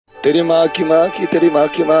तेरी माँ की माँ की तेरी माँ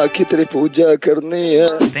की माँ की तेरी पूजा करनी है.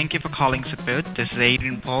 Thank you for calling support. This is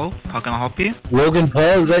Adrian Paul. How can I help you? Logan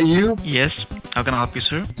Paul, is that you? Yes. How can I help you,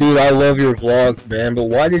 sir? Dude, I love your vlogs, man, but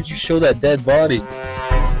why did you show that dead body?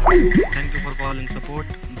 Thank you for calling support.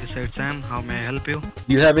 This is Sam. How may I help you?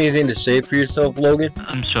 Do you have anything to say for yourself, Logan?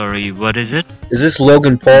 I'm sorry. What is it? Is this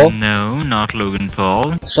Logan Paul? No, not Logan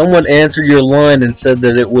Paul. Someone answered your line and said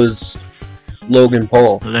that it was Logan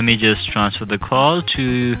Paul. Let me just transfer the call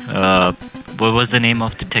to, what was the name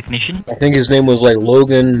of the technician? I think his name was like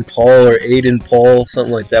Logan Paul or Aiden Paul,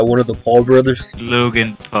 something like that, one of the Paul brothers.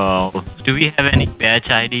 Logan Paul. Do we have any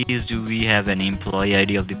batch IDs? Do we have any employee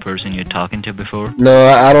ID of the person you're talking to before? No,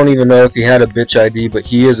 I don't even know if he had a bitch ID, but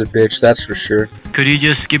he is a bitch, that's for sure. Could you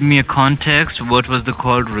just give me a context? What was the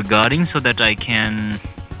call regarding so that I can,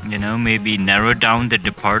 maybe narrow down the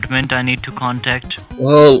department I need to contact?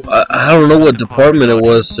 Well, I don't know what department it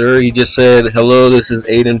was, sir. He just said, hello, this is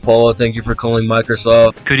Aiden Paul. Thank you for calling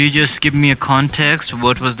Microsoft. Could you just give me a context?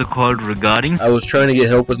 What was the call regarding? I was trying to get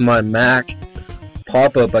help with my Mac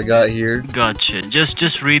pop-up I got here. Gotcha.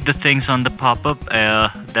 Just read the things on the pop-up.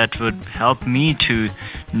 That would help me to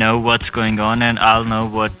know what's going on, and I'll know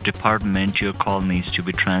what department your call needs to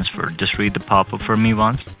be transferred. Just read the pop-up for me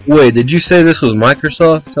once. Wait, did you say this was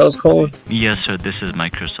Microsoft I was calling? Yes, sir. This is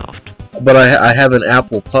Microsoft. But I have an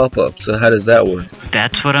Apple pop-up, so how does that work?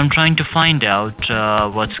 That's what I'm trying to find out,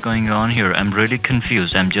 what's going on here. I'm really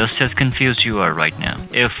confused. I'm just as confused you are right now.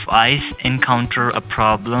 If I encounter a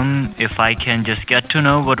problem, if I can just get to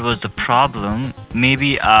know what was the problem,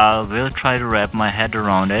 maybe I will try to wrap my head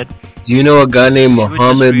around it. Do you know a guy named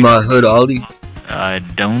Muhammad Mahud Ali? I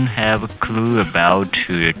don't have a clue about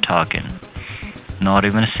who you're talking. Not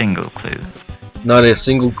even a single clue. Not a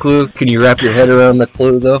single clue? Can you wrap your head around the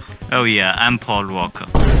clue, though? Oh yeah, I'm Paul Walker.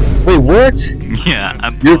 Wait, what? Yeah,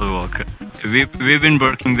 I'm Paul Walker. We've been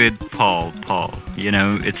working with Paul.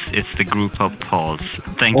 It's the group of Pauls.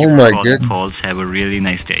 Thank you for calling Pauls. Have a really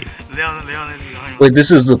nice day. Wait,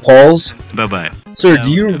 this is the Pauls? Bye bye. Sir, do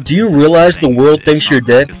you realize the world thinks you're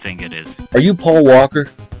dead? I think it is. Are you Paul Walker?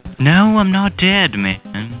 No, I'm not dead, man.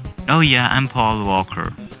 Oh yeah, I'm Paul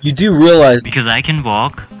Walker. You do realize because I can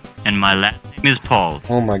walk, and my last name is Paul.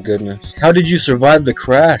 Oh my goodness. How did you survive the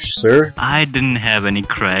crash, sir? I didn't have any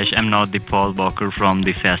crash. I'm not the Paul Walker from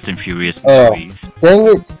the Fast and Furious Oh, movies. dang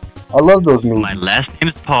it. I love those movies. My last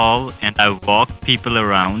name is Paul, and I walk people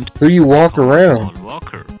around. Who you walk around? Paul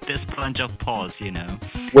Walker. This bunch of Pauls,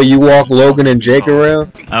 Wait, you walk Logan and Jake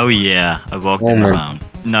around? Oh yeah, I walk them around.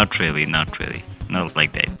 Not really. Not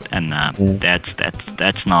like that. And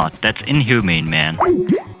that's inhumane, man.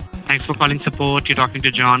 Thanks for calling support. You're talking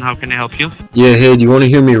to John. How can I help you? Yeah, hey, do you want to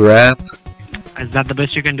hear me rap? Is that the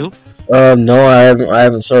best you can do? No, I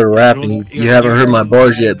haven't started rapping. You haven't heard my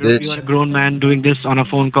bars yet, bitch. You're a grown man doing this on a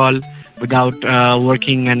phone call without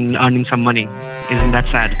working and earning some money. Isn't that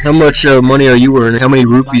sad? How much money are you earning? How many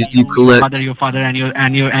rupees do you collect? Your father and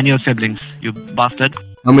your siblings. You bastard.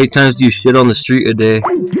 How many times do you shit on the street a day?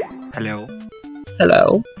 Hello.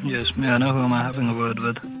 Hello? Yes, may I know who am I having a word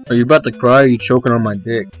with? Are you about to cry or are you choking on my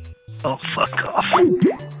dick? Oh, fuck off.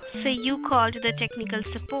 So you called the technical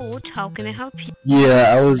support. How can I help you?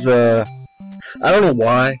 Yeah, I was, I don't know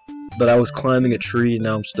why, but I was climbing a tree and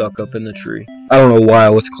now I'm stuck up in the tree. I don't know why I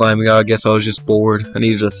was climbing. I guess I was just bored. I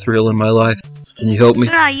needed a thrill in my life. Can you help me?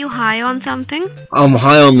 Sir, are you high on something? I'm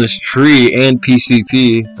high on this tree and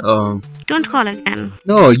PCP. Don't call again.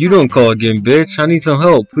 No, you don't call again, bitch. I need some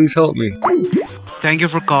help. Please help me. Thank you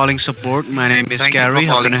for calling support. My name is Gary.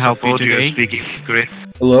 How can I help you today?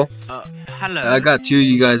 Hello? Hello. I got two of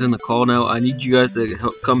you guys in the call now. I need you guys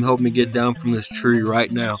to come help me get down from this tree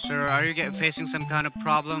right now. Sir, are you facing some kind of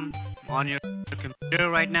problem on your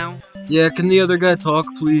computer right now? Yeah, can the other guy talk,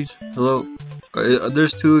 please? Hello?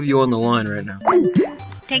 There's two of you on the line right now.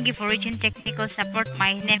 Thank you for reaching technical support.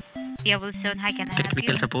 My name is Wilson. How can I help you?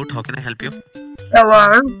 Technical support, how can I help you?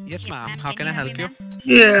 Hello? Yes, ma'am. How can I help you?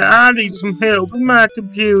 Yeah, I need some help with my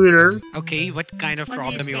computer. Okay, what kind of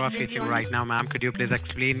problem you are facing right now, ma'am? Could you please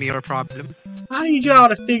explain me your problem? I need y'all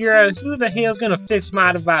to figure out who the hell's gonna fix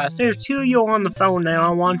my device. There's two of you on the phone now.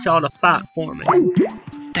 I want y'all to fight for me.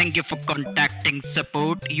 Thank you for contacting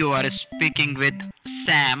support. You are speaking with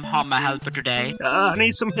Sam. How may I help you today? I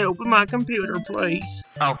need some help with my computer, please.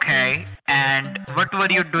 Okay. And what were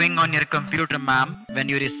you doing on your computer, ma'am, when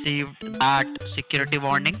you received that security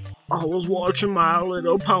warning? I was watching My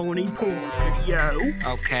Little Pony porn video.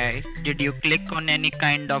 Okay. Did you click on any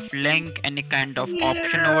kind of link, any kind of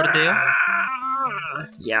option over there?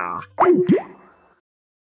 Yeah.